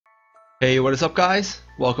Hey, what is up guys?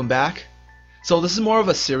 Welcome back. So this is more of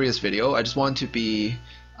a serious video. I just want to be,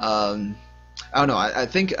 I don't know, I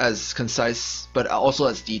think as concise but also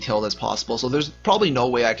as detailed as possible. So there's probably no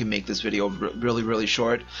way I can make this video really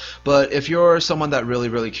short. But if you're someone that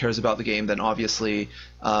really cares about the game, then obviously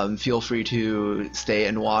feel free to stay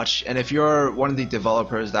and watch. And if you're one of the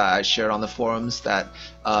developers that I shared on the forums that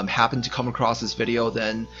happen to come across this video,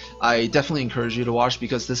 then I definitely encourage you to watch,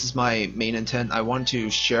 because this is my main intent. I want to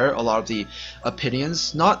share a lot of the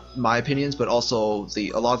opinions, not my opinions, but also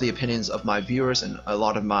a lot of the opinions of my viewers and a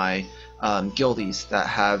lot of my guildies that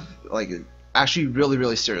have actually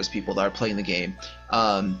really serious people that are playing the game,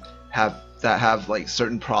 have like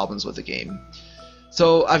certain problems with the game.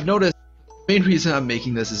 So I've noticed the main reason I'm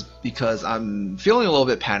making this is because I'm feeling a little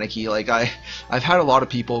bit panicky. Like I've had a lot of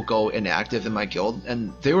people go inactive in my guild,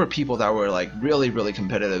 and they were people that were like really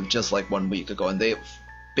competitive just like 1 week ago, and they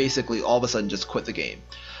basically all of a sudden just quit the game.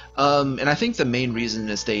 And I think the main reason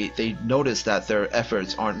is they notice that their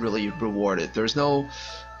efforts aren't really rewarded. There's no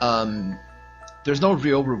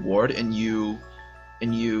real reward in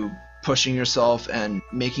you pushing yourself and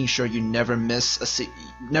making sure you never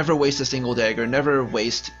never waste a single dagger, never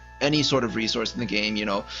waste any sort of resource in the game, you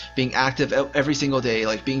know, being active every single day,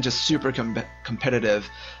 like being just super competitive,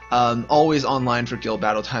 always online for guild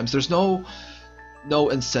battle times. There's no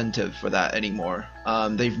incentive for that anymore.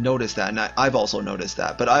 They've noticed that, and I've also noticed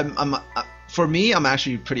that. But for me, I'm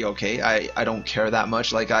actually pretty okay. I don't care that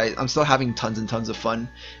much. Like I'm still having tons and tons of fun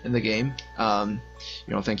in the game. You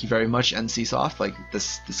know, thank you very much, NCSoft. Like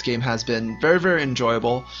this game has been very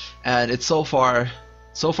enjoyable, and it's so far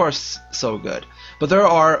so good. But there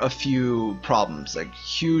are a few problems, like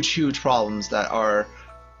huge problems that are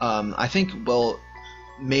I think will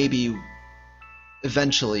maybe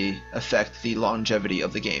eventually affect the longevity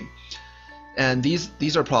of the game. And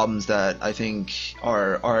these are problems that I think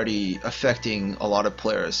are already affecting a lot of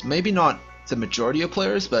players. Maybe not the majority of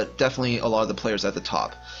players, but definitely a lot of the players at the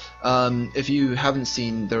top. If you haven't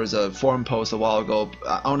seen, there was a forum post a while ago.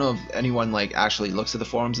 I don't know if anyone like actually looks at the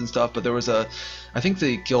forums and stuff, but there was I think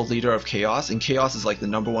the guild leader of Chaos, and Chaos is like the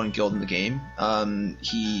 #1 guild in the game.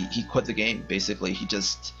 He quit the game basically.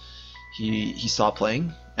 He stopped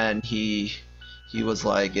playing, and he was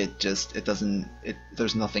like,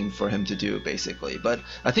 there's nothing for him to do basically. But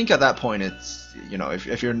I think at that point, it's, you know,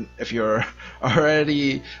 if you're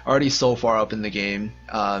already so far up in the game,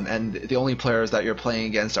 and the only players that you're playing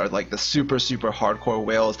against are like the super hardcore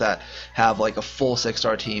whales that have like a full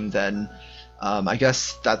 6-star team, then I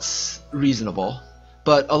guess that's reasonable.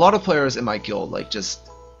 But a lot of players in my guild, like just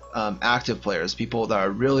active players, people that are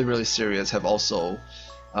really serious, have also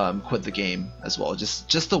quit the game as well.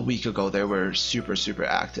 Just a week ago, they were super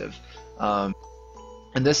active, and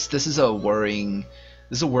this is a worrying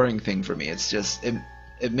thing for me. It's just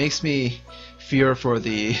it makes me fear for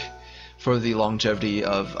the longevity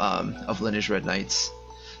of Lineage Red Knights.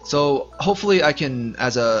 So hopefully I can,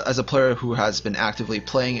 as a player who has been actively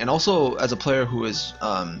playing, and also as a player who is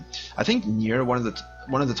I think near one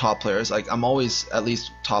of the top players, like I'm always at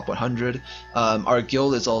least top 100. Our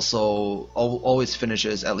guild is also always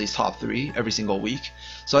finishes at least top 3 every single week.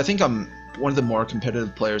 So I think I'm one of the more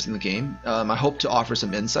competitive players in the game. I hope to offer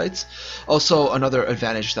some insights. Also, another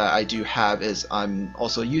advantage that I do have is I'm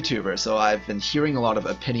also a YouTuber, so I've been hearing a lot of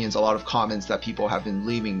opinions, a lot of comments that people have been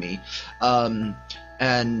leaving me.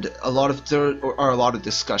 And there are a lot of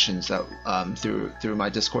discussions that through my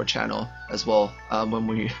Discord channel as well,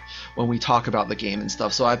 when we talk about the game and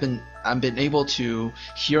stuff. So I've been able to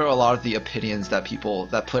hear a lot of the opinions that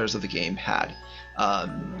players of the game had.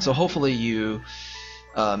 So hopefully you,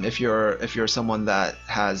 if you're someone that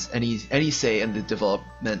has any say in the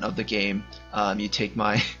development of the game, you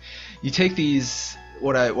take these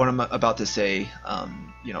what I'm about to say,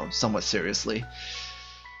 you know, somewhat seriously.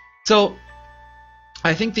 So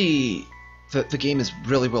I think the game is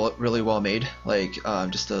really well made. Like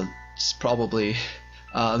just probably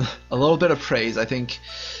a little bit of praise. I think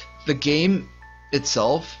the game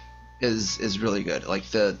itself is really good. Like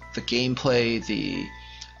the gameplay, the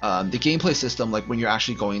gameplay system, like when you're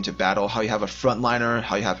actually going into battle, how you have a frontliner,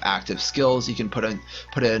 how you have active skills, you can put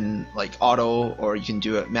in like auto, or you can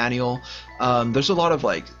do it manual. There's a lot of,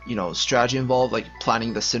 like, you know, strategy involved, like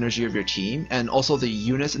planning the synergy of your team, and also the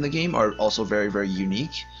units in the game are also very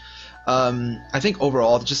unique. I think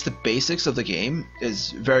overall, just the basics of the game is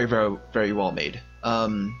very well made.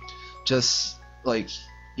 Just like,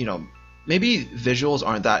 you know, maybe visuals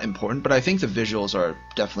aren't that important, but I think the visuals are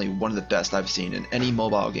definitely one of the best I've seen in any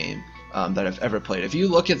mobile game that I've ever played. If you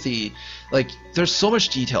look at there's so much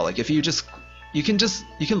detail. Like if you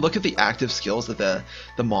can look at the active skills of the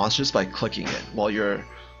monsters by clicking it while you're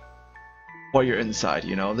while you're inside.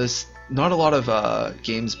 You know, there's not a lot of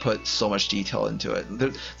games put so much detail into it.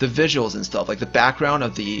 The visuals and stuff, like the background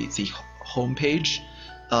of the homepage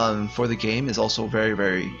for the game is also very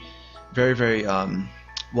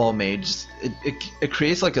well made. Just, it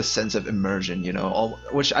creates like a sense of immersion, you know,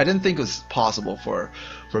 which I didn't think was possible for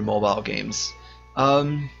mobile games.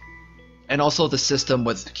 And also the system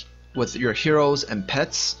with your heroes and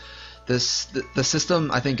pets. The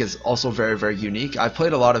system I think is also very unique. I've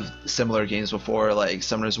played a lot of similar games before, like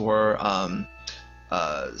Summoner's War,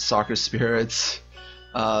 Soccer Spirits,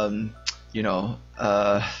 you know,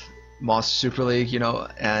 Monster Super League, you know,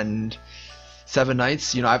 and Seven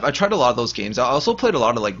Knights. You know, I tried a lot of those games. I also played a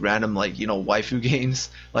lot of like random, like, you know, waifu games,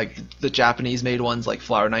 like the Japanese made ones like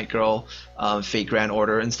Flower Knight Girl, Fate Grand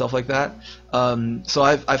Order, and stuff like that. So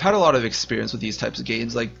I've had a lot of experience with these types of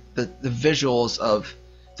games. Like the visuals of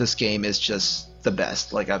this game is just the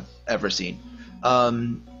best like I've ever seen.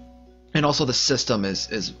 And also the system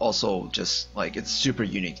is also just like, it's super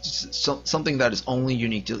unique. It's something that is only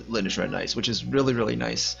unique to Lineage Red Knights, which is really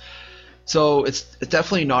nice. So it's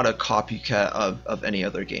definitely not a copycat of any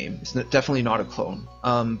other game. It's definitely not a clone.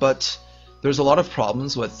 But there's a lot of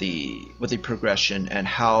problems with the progression and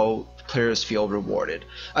how players feel rewarded.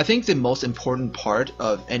 I think the most important part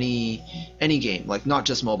of any game, like not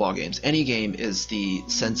just mobile games, any game, is the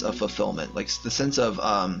sense of fulfillment, like the sense of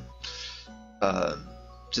I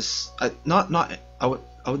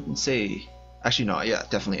wouldn't say, actually no, yeah,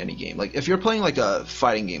 definitely any game. Like if you're playing like a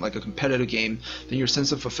fighting game, like a competitive game, then your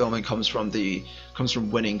sense of fulfillment comes from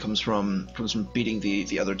winning, comes from beating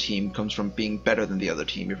the other team, comes from being better than the other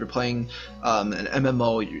team. If you're playing an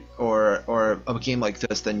MMO or a game like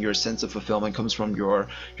this, then your sense of fulfillment comes from your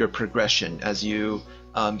progression as you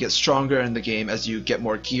get stronger in the game, as you get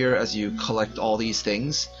more gear, as you collect all these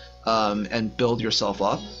things and build yourself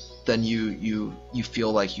up. Then you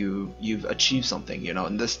feel like you've achieved something, you know,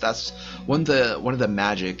 and that's one of the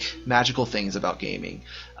magical things about gaming.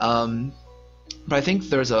 But I think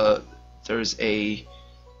there's a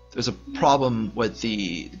problem with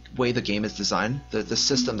the way the game is designed, the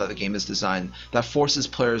system that the game is designed, that forces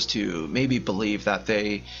players to maybe believe that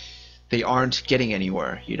they aren't getting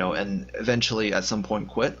anywhere, you know, and eventually at some point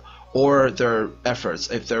quit, or their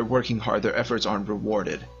efforts, if they're working hard, their efforts aren't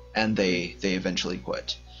rewarded and they eventually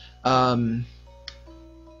quit. And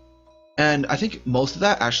I think most of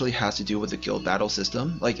that actually has to do with the guild battle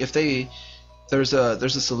system. Like if there's a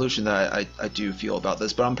solution that I do feel about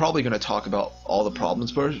this, but I'm probably going to talk about all the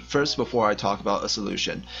problems first before I talk about a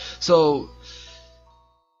solution. So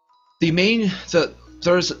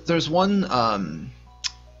there's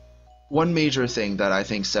one major thing that I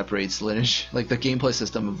think separates Lineage, like the gameplay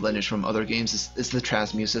system of Lineage, from other games is the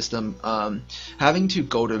transmute system. Having to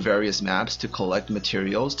go to various maps to collect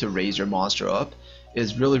materials to raise your monster up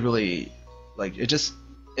is really like,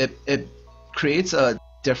 it creates a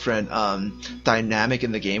different dynamic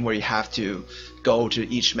in the game where you have to go to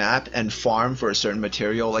each map and farm for a certain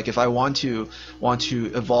material. Like if I want to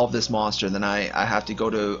evolve this monster, then I have to go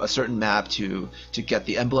to a certain map to get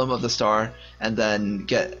the emblem of the star, and then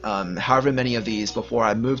get however many of these before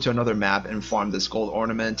I move to another map and farm this gold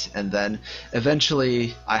ornament, and then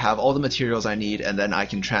eventually I have all the materials I need, and then I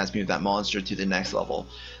can transmute that monster to the next level.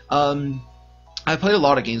 I played a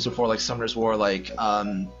lot of games before, like Summoner's War, like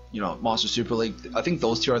you know, Monster Super League. I think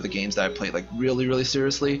those two are the games that I played like really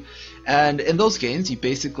seriously. And in those games, you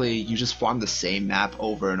just farm the same map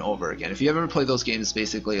over and over again. If you ever play those games,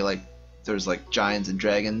 basically like there's like giants and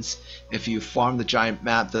dragons. If you farm the giant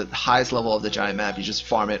map, the highest level of the giant map, you just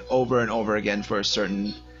farm it over and over again for a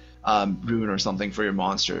certain rune or something for your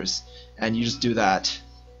monsters, and you just do that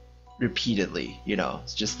repeatedly, you know.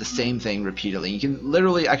 It's just the same thing repeatedly. You can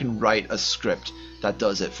literally, I can write a script that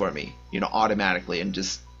does it for me, you know, automatically, and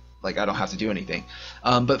just like I don't have to do anything.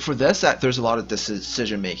 But for this, there's a lot of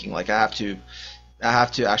decision making. Like I have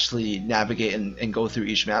to actually navigate and go through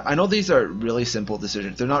each map. I know these are really simple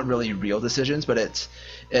decisions. They're not really real decisions, but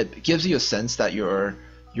it gives you a sense that you're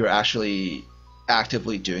actually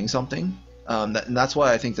actively doing something. And that's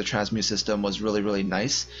why I think the transmute system was really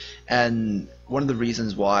nice, and one of the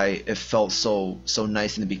reasons why it felt so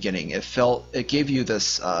nice in the beginning. It gave you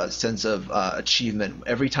this sense of achievement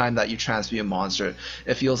every time that you transmute a monster.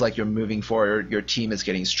 It feels like you're moving forward. Your team is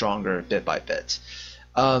getting stronger bit by bit,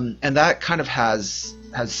 and that kind of has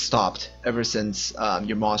stopped ever since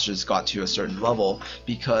your monsters got to a certain level,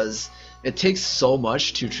 because it takes so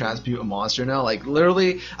much to transmute a monster now. Like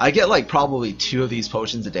literally, I get like probably 2 of these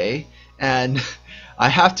potions a day, and I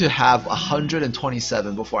have to have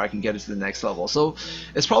 127 before I can get it to the next level. So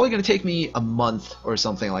it's probably going to take me a month or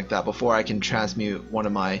something like that before I can transmute one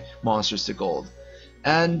of my monsters to gold.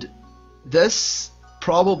 And this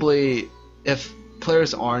probably, if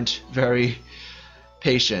players aren't very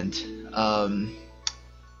patient,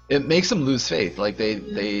 it makes them lose faith. Like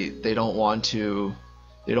they don't want to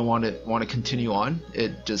continue on.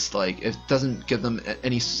 It just like it doesn't give them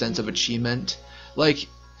any sense of achievement. Like,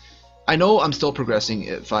 I know I'm still progressing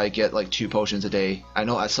if I get like 2 potions a day. I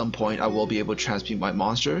know at some point I will be able to transmute my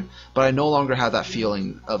monster, but I no longer have that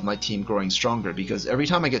feeling of my team growing stronger, because every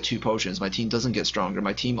time I get 2 potions, my team doesn't get stronger.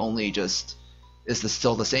 My team only just is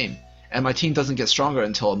still the same. And my team doesn't get stronger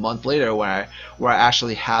until a month later, where I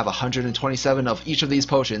actually have 127 of each of these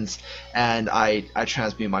potions, and I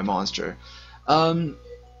transmute my monster.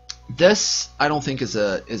 This I don't think is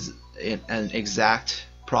an exact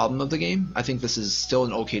problem of the game. I think this is still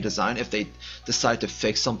an okay design if they decide to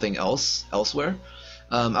fix something elsewhere.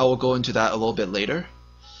 I will go into that a little bit later.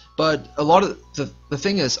 But a lot of the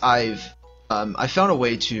thing is, I found a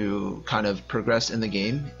way to kind of progress in the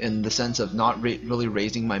game, in the sense of not really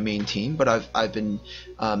raising my main team, but I've been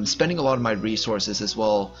spending a lot of my resources as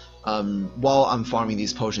well while I'm farming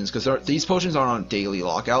these potions, because these potions aren't on daily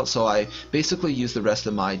lockout. So I basically use the rest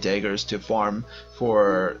of my daggers to farm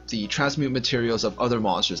for the transmute materials of other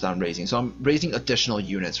monsters that I'm raising. So I'm raising additional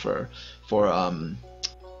units for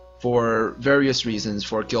various reasons,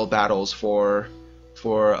 for guild battles, for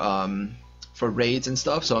raids and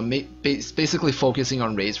stuff. So I'm basically focusing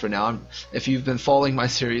on raids for now. If you've been following my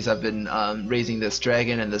series, I've been raising this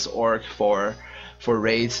dragon and this orc for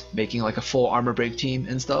raids, making like a full armor break team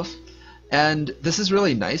and stuff. And this is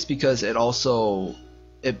really nice because it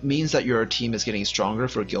means that your team is getting stronger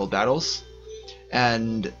for guild battles,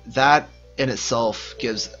 and that in itself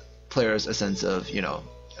gives players a sense of, you know,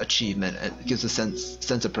 achievement. It gives a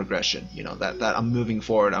sense of progression, you know, that I'm moving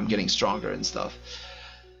forward, I'm getting stronger and stuff.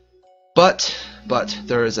 But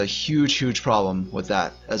there is a huge problem with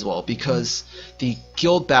that as well, because the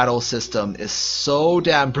guild battle system is so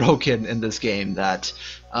damn broken in this game that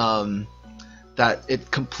that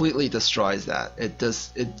it completely destroys that. It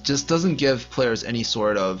just doesn't give players any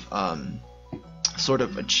sort of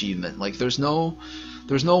achievement. Like there's no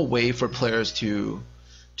way for players to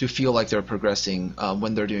feel like they're progressing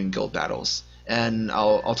when they're doing guild battles, and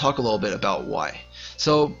I'll talk a little bit about why.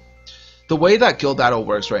 So the way that guild battle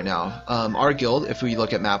works right now, our guild, if we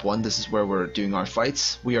look at map 1, this is where we're doing our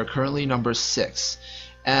fights. We are currently number 6.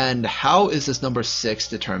 And how is this number 6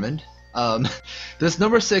 determined? This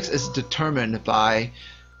number 6 is determined by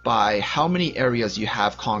how many areas you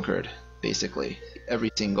have conquered, basically.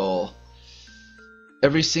 Every single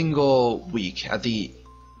week at the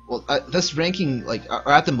this ranking, like,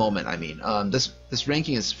 or at the moment, I mean, this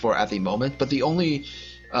ranking is for at the moment, but the only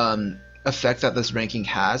effect that this ranking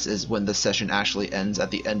has is when the session actually ends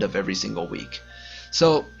at the end of every single week.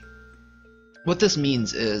 So what this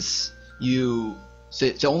means is the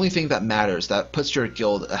only thing that matters, that puts your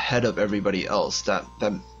guild ahead of everybody else, that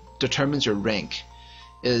determines your rank,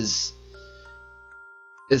 is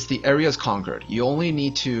the areas conquered. You only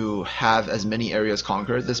need to have as many areas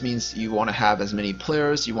conquered. This means you want to have as many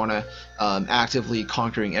players, you want to actively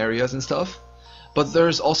conquering areas and stuff. But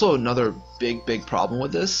there's also another big problem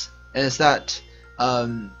with this, and it's that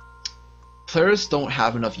players don't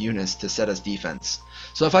have enough units to set as defense.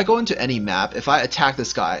 So if I go into any map, if I attack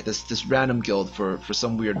this guy, this random guild for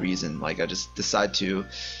some weird reason, like I just decide to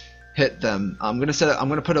hit them, I'm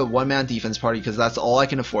gonna put a one-man defense party because that's all I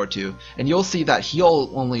can afford to, and you'll see that he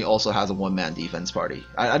only also has a one-man defense party.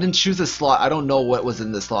 I didn't choose this slot. I don't know what was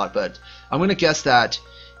in this slot, but I'm gonna guess that,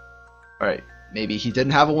 alright, maybe he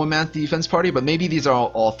didn't have a one-man defense party, but maybe these are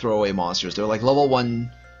all throwaway monsters. They're like level 1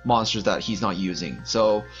 monsters that he's not using.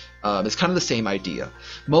 So it's kind of the same idea.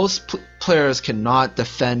 Most players cannot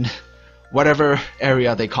defend whatever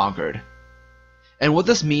area they conquered. And what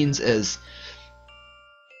this means is,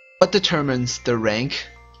 what determines the rank,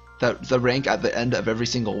 the rank at the end of every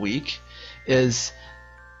single week, is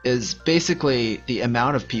basically the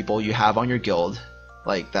amount of people you have on your guild,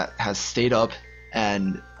 like that has stayed up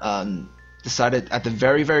and decided at the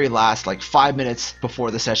very last, like 5 minutes before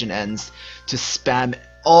the session ends, to spam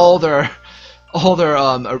all their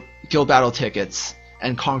guild battle tickets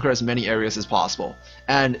and conquer as many areas as possible.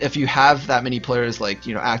 And if you have that many players, like,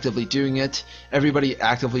 you know, actively doing it, everybody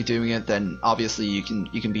actively doing it, then obviously you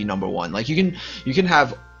can be number 1. Like you can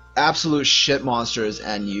have absolute shit monsters,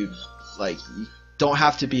 and you don't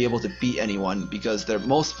have to be able to beat anyone, because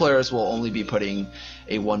most players will only be putting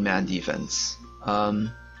a one-man defense.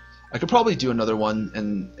 I could probably do another one,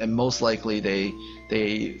 and most likely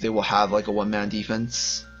they will have like a one-man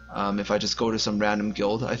defense. If I just go to some random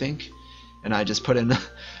guild, I think, and I just put in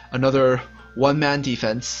another one-man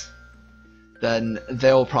defense, then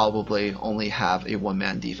they'll probably only have a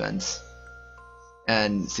one-man defense.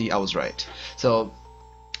 And see, I was right. So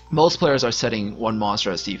most players are setting one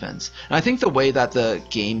monster as defense. And I think the way that the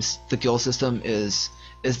guild system is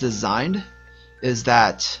designed is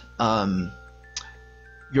that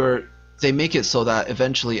they make it so that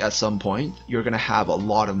eventually at some point you're gonna have a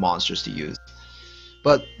lot of monsters to use.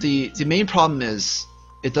 But the main problem is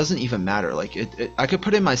it doesn't even matter. Like I could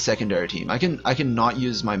put in my secondary team. I can not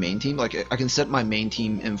use my main team. Like I can set my main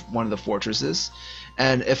team in one of the fortresses,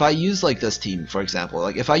 and if I use like this team, for example,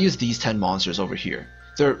 like if I use these 10 monsters over here,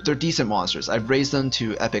 they're decent monsters. I've raised them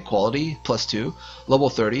to epic quality +2, level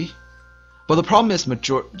 30. But the problem is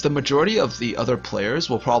the majority of the other players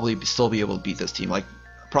will probably still be able to beat this team. Like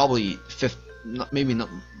probably maybe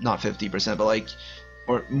not 50%, but like,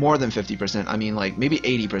 or more than 50%. I mean like maybe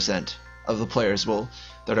 80% of the players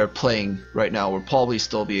that are playing right now will probably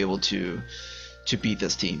still be able to beat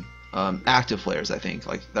this team. Active players, I think,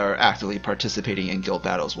 like that are actively participating in guild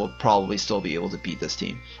battles, will probably still be able to beat this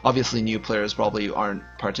team. Obviously, new players probably aren't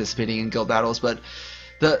participating in guild battles, but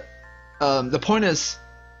the point is,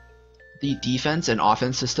 the defense and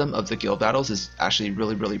offense system of the guild battles is actually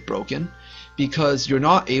really broken, because you're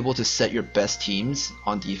not able to set your best teams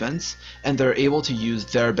on defense, and they're able to use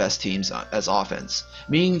their best teams as offense,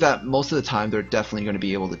 meaning that most of the time they're definitely going to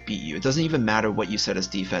be able to beat you. It doesn't even matter what you set as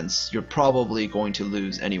defense, you're probably going to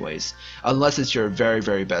lose anyways, unless it's your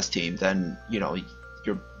very best team. Then you know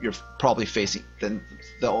you're probably facing, then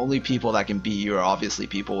the only people that can beat you are obviously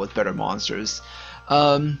people with better monsters.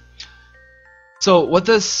 So what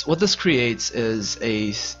this creates is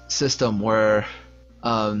a system where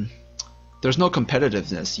there's no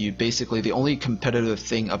competitiveness. You basically, the only competitive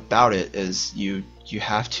thing about it is you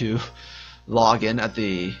have to log in at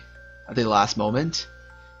the last moment,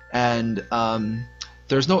 and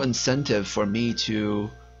there's no incentive for me to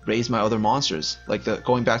raise my other monsters. Like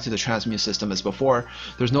going back to the transmute system as before,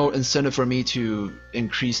 there's no incentive for me to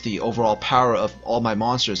increase the overall power of all my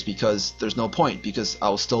monsters, because there's no point, because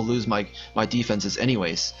I'll still lose my defenses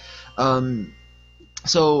anyways.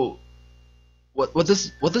 So what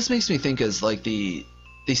this makes me think is like the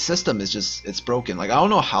system is just, it's broken. Like I don't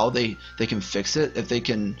know how they can fix it. If they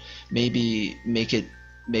can maybe make it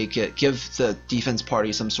give the defense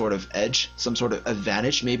party some sort of edge, some sort of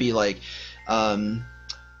advantage. Maybe like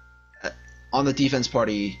on the defense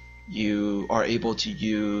party you are able to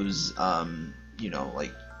use you know,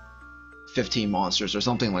 like 15 monsters or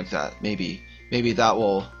something like that. Maybe that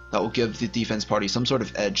will give the defense party some sort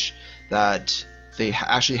of edge, that they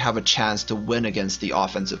actually have a chance to win against the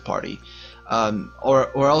offensive party.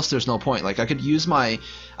 Or else there's no point. Like I could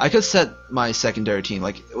set my secondary team,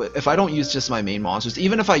 like if I don't use just my main monsters,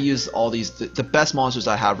 even if I use all these the best monsters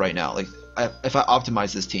I have right now, like if I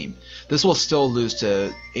optimize this team, this will still lose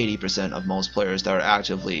to 80% of most players that are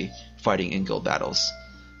actively fighting in guild battles.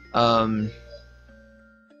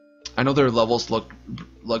 I know their levels look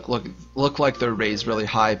like they're raised really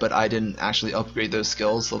high, but I didn't actually upgrade those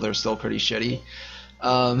skills, so they're still pretty shitty.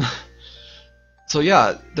 So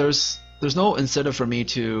yeah, there's no incentive for me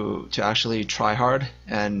to actually try hard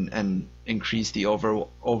and increase the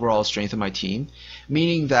overall strength of my team,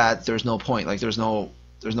 meaning that there's no point. Like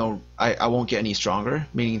I won't get any stronger,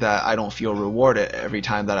 meaning that I don't feel rewarded every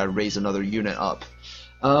time that I raise another unit up.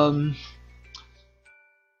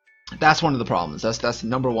 That's one of the problems. That's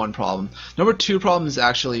number one problem. Number two problem is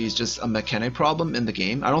actually just a mechanic problem in the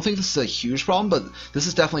game. I don't think this is a huge problem, but this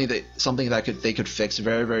is definitely something that they could fix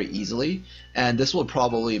very easily, and this will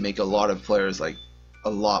probably make a lot of players like a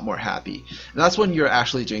lot more happy. And that's when you're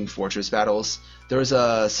actually doing fortress battles. There's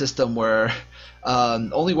a system where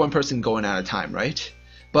only one person can go in at a time, right?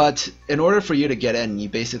 But in order for you to get in, you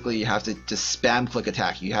basically have to just spam click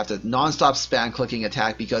attack. You have to non-stop spam clicking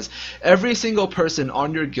attack, because every single person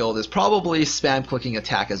on your guild is probably spam clicking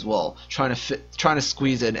attack as well, trying to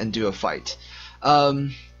squeeze in and do a fight.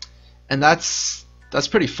 And that's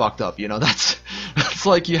pretty fucked up, you know. That's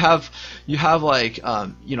like you have like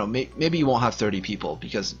you know, maybe you won't have 30 people,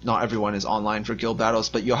 because not everyone is online for guild battles,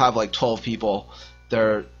 but you'll have like 12 people.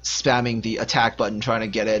 They're spamming the attack button trying to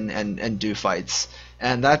get in and do fights.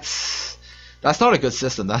 And that's not a good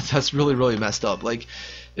system. That's really messed up. Like,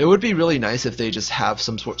 it would be really nice if they just have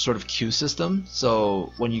some sort of queue system.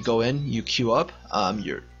 So when you go in, you queue up.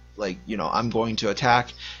 You're like, you know, I'm going to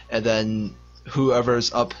attack, and then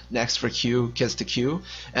whoever's up next for queue gets to queue,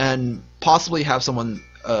 and possibly have someone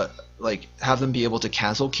like have them be able to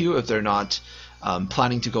cancel queue if they're not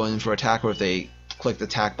planning to go in for attack, or if they clicked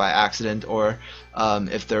attack by accident, or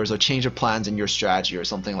if there's a change of plans in your strategy or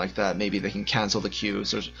something like that, maybe they can cancel the queue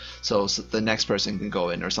so the next person can go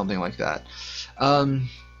in or something like that.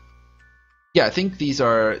 Yeah, I think this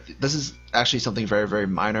is actually something very very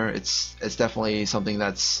minor. It's definitely something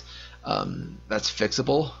that's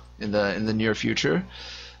fixable in the near future.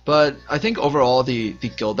 But I think overall the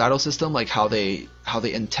guild battle system, like how they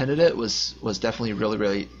intended it, was definitely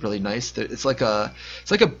really nice. It's like a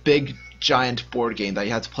big giant board game that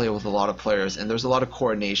you have to play with a lot of players, and there's a lot of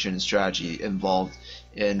coordination and strategy involved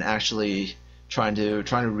in actually trying to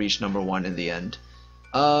reach number one in the end.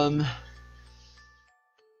 Um,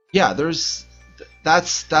 yeah, that's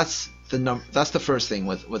the first thing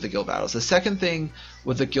with the guild battles. The second thing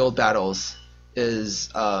with the guild battles is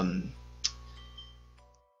I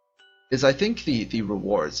think the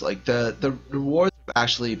rewards. Like the rewards of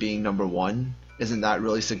actually being number one isn't that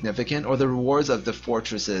really significant, or the rewards of the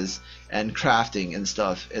fortresses and crafting and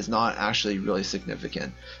stuff is not actually really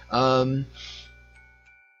significant.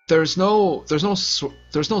 There's no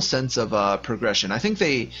sense of progression. I think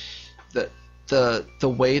the the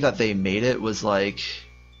way that they made it was like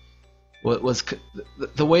what was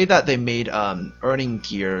the way that they made earning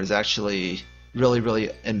gear is actually really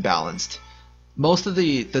imbalanced. Most of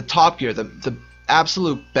the top gear, the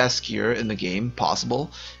absolute best gear in the game possible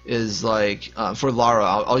is like for Lara.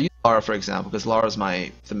 I'll use Lara for example because Lara's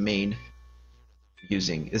the main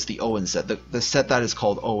using is the Owen set. The set that is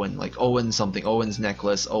called Owen, like Owen something, Owen's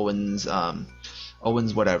necklace, Owen's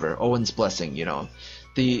whatever, Owen's blessing, you know.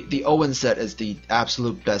 The Owen set is the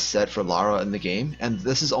absolute best set for Lara in the game, and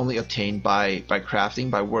this is only obtained by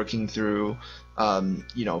crafting, by working through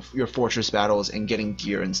you know, your fortress battles and getting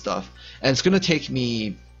gear and stuff. And it's gonna take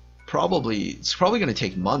me it's probably gonna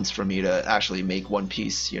take months for me to actually make one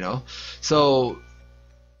piece, you know. So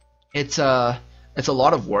it's a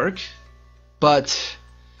lot of work, but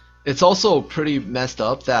it's also pretty messed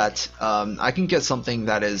up that I can get something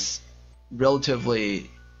that is relatively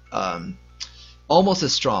almost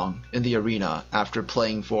as strong in the arena after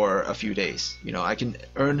playing for a few days. You know, I can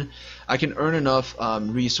earn enough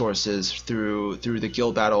resources through the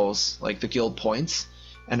guild battles, like the guild points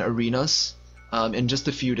and arenas, in just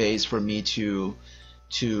a few days for me to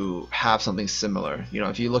have something similar. You know,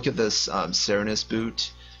 if you look at this Serenus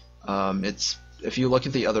boot, if you look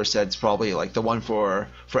at the other set, it's probably like the one for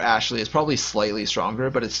Ashley is probably slightly stronger,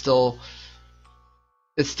 but it's still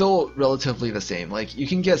relatively the same. Like you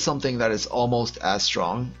can get something that is almost as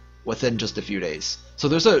strong within just a few days. So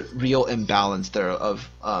there's a real imbalance there of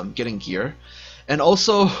getting gear, and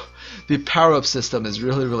also the power-up system is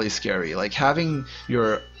really scary. Like having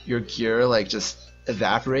your gear like just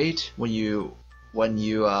evaporate when you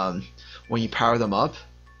power them up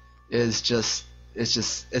is just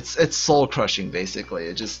it's soul crushing basically.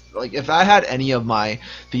 It just like if I had any of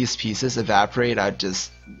these pieces evaporate, I'd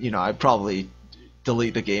probably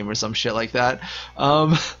delete the game or some shit like that.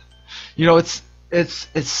 You know, it's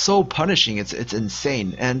so punishing. It's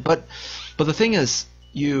insane. And but the thing is,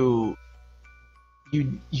 you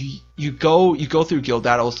go through guild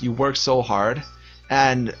battles. You work so hard,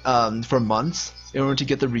 and for months in order to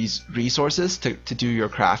get the resources to do your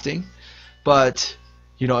crafting. But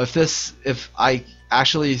you know, if I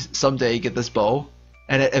actually someday get this bow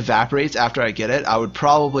and it evaporates after I get it, I would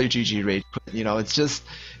probably GG rage quit. You know,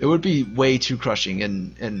 it would be way too crushing,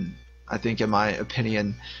 and I think, in my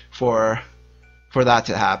opinion, for that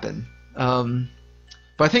to happen. But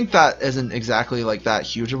I think that isn't exactly like that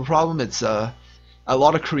huge of a problem. It's a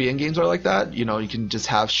lot of Korean games are like that. You know, you can just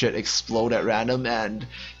have shit explode at random and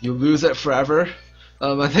you lose it forever.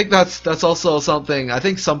 I think that's also something. I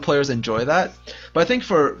think some players enjoy that, but I think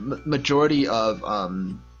for majority of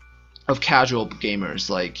casual gamers,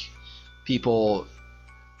 like people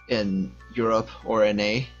in Europe or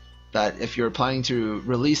NA, that if you're planning to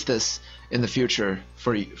release this in the future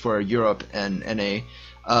for Europe and NA,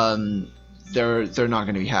 they're not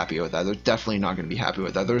going to be happy with that. They're definitely not going to be happy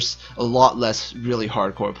with that. There's a lot less really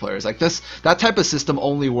hardcore players. Like that type of system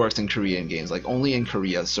only works in Korean games, like only in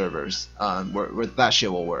Korea servers, where that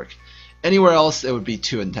shit will work. Anywhere else, it would be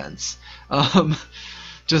too intense.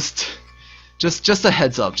 Just a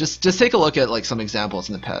heads up. Just take a look at like some examples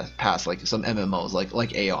in the past, like some MMOs,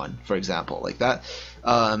 like Aeon, for example, like that.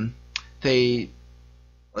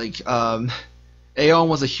 Aeon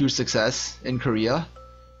was a huge success in Korea,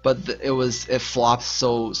 but it flopped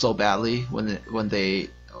so badly when they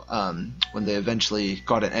eventually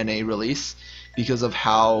got an NA release because of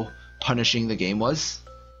how punishing the game was.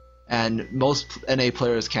 And most NA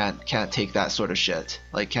players can't take that sort of shit,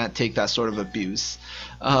 like can't take that sort of abuse.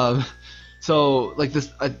 So like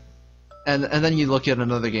this, and then you look at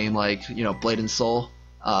another game like, you know, Blade and Soul,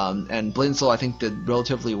 and Blade and Soul I think did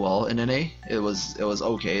relatively well in NA. It was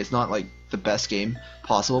okay. It's not like the best game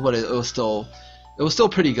possible, but it was still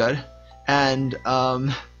pretty good. And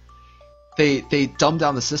they dumbed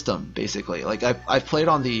down the system basically. Like I've played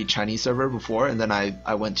on the Chinese server before, and then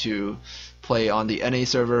I went to play on the NA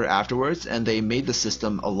server afterwards, and they made the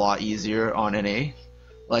system a lot easier on NA.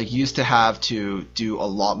 Like, you used to have to do a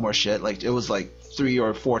lot more shit. Like, it was like 3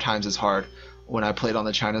 or 4 times as hard when I played on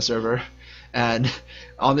the China server, and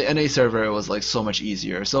on the NA server it was like so much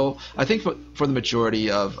easier. So I think for the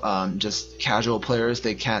majority of just casual players,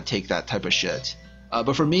 they can't take that type of shit.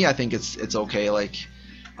 But for me, I think it's okay. Like,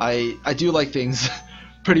 I do like things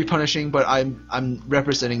pretty punishing, but I'm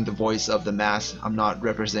representing the voice of the mass. I'm not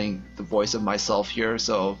representing the voice of myself here,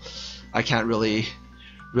 so I can't really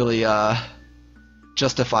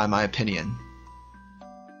justify my opinion.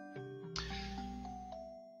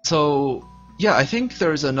 So yeah, I think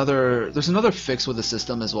there's another fix with the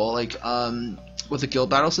system as well. Like with the guild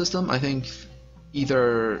battle system, I think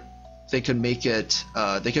either they could make it,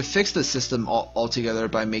 they could fix the system altogether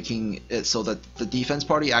by making it so that the defense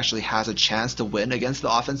party actually has a chance to win against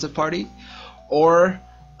the offensive party, or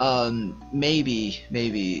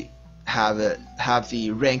maybe have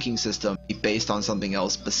the ranking system be based on something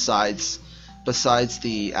else besides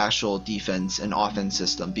the actual defense and offense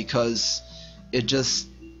system, because it just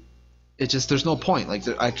there's no point. Like,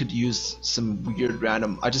 I could use some weird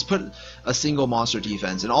random, I just put a single monster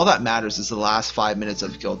defense, and all that matters is the last 5 minutes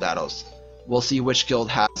of guild battles. We'll see which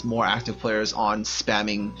guild has more active players on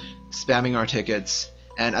spamming our tickets,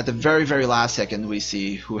 and at the very last second we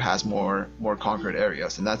see who has more conquered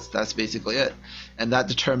areas, and that's basically it, and that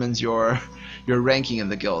determines your ranking in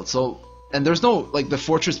the guild. So, and there's no, like, the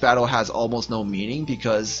fortress battle has almost no meaning,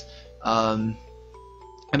 because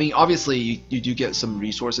I mean, obviously you do get some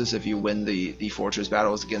resources if you win the fortress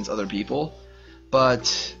battles against other people,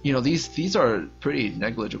 but you know, these are pretty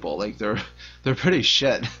negligible. Like, they're pretty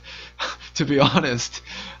shit, to be honest.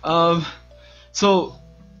 So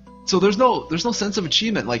there's no sense of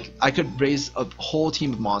achievement. Like, I could raise a whole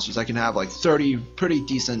team of monsters. I can have like 30 pretty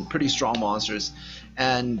decent, pretty strong monsters,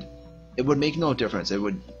 and it would make no difference. It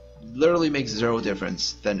would literally make zero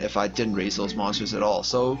difference than if I didn't raise those monsters at all.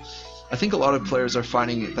 So I think a lot of players are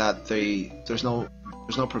finding that there's no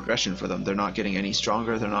progression for them. They're not getting any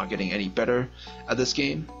stronger. They're not getting any better at this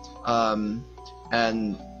game, and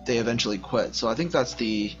they eventually quit. So I think that's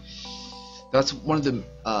one of the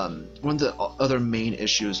other main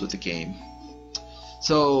issues with the game.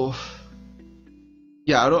 So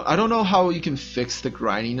yeah, I don't know how you can fix the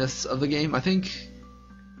grindiness of the game. I think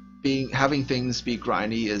having things be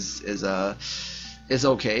grindy is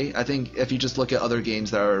okay. I think if you just look at other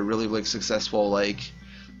games that are really successful, like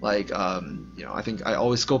you know, I think I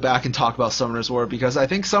always go back and talk about Summoner's War, because I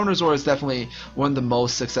think Summoner's War is definitely one of the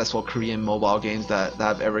most successful Korean mobile games that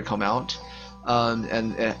have ever come out,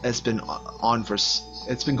 and it's been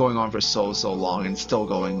going on for so long, and still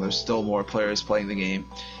going. There's still more players playing the game,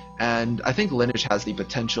 and I think Lineage has the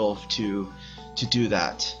potential to do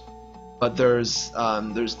that. But they're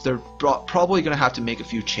probably going to have to make a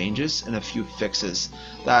few changes and a few fixes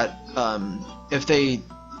that if the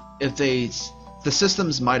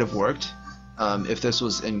systems might have worked if this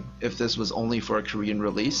was only for a Korean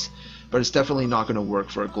release, but it's definitely not going to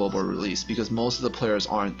work for a global release, because most of the players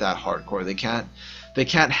aren't that hardcore. They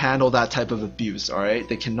can't handle that type of abuse. All right,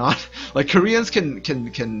 they cannot. Like, Koreans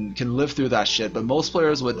can live through that shit, but most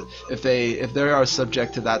players would, if they are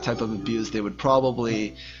subject to that type of abuse, they would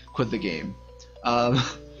probably quit the game.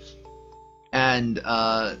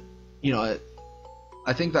 You know,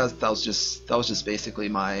 I think that was just basically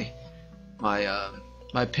my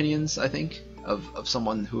opinions, I think, of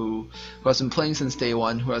someone who has been playing since day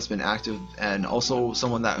one, who has been active, and also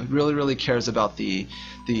someone that really cares about the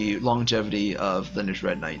longevity of Lineage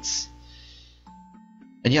Red Knights.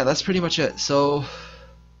 And yeah, that's pretty much it. So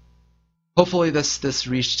hopefully this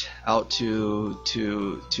reached out to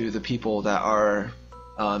the people that are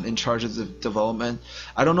in charge of the development.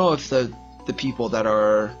 I don't know if the people that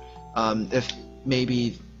are if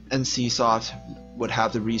maybe NCSoft would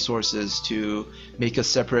have the resources to make a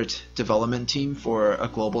separate development team for a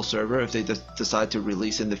global server if they decide to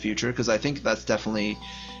release in the future, because I think that's definitely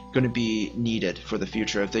going to be needed for the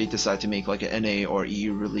future if they decide to make like an NA or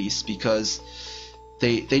EU release, because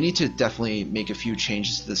they need to definitely make a few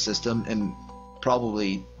changes to the system and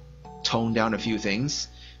probably tone down a few things,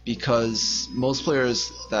 because most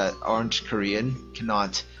players that aren't Korean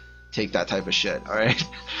cannot take that type of shit. All right.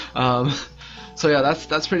 So yeah,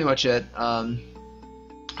 that's pretty much it.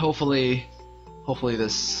 Hopefully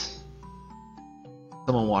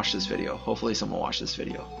someone watched this video.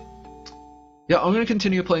 Yeah, I'm gonna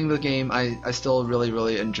continue playing the game. I still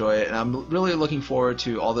really enjoy it, and I'm really looking forward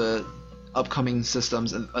to all the upcoming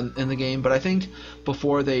systems in the game. But I think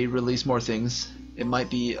before they release more things it might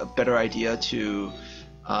be a better idea to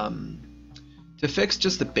fix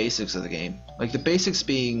just the basics of the game, like the basics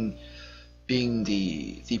being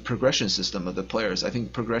the progression system of the players. I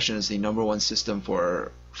think progression is the #1 system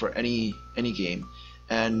for any game,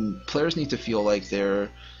 and players need to feel like they're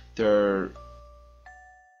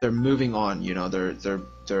moving on. You know,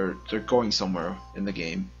 they're going somewhere in the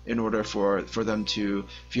game in order for them to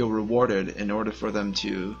feel rewarded, in order for them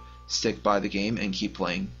to stick by the game and keep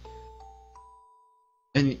playing.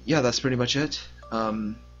 And yeah, that's pretty much it.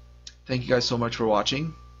 Thank you guys so much for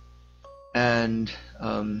watching, and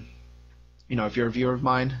you know, if you're a viewer of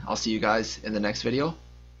mine, I'll see you guys in the next video.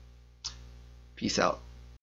 Peace out.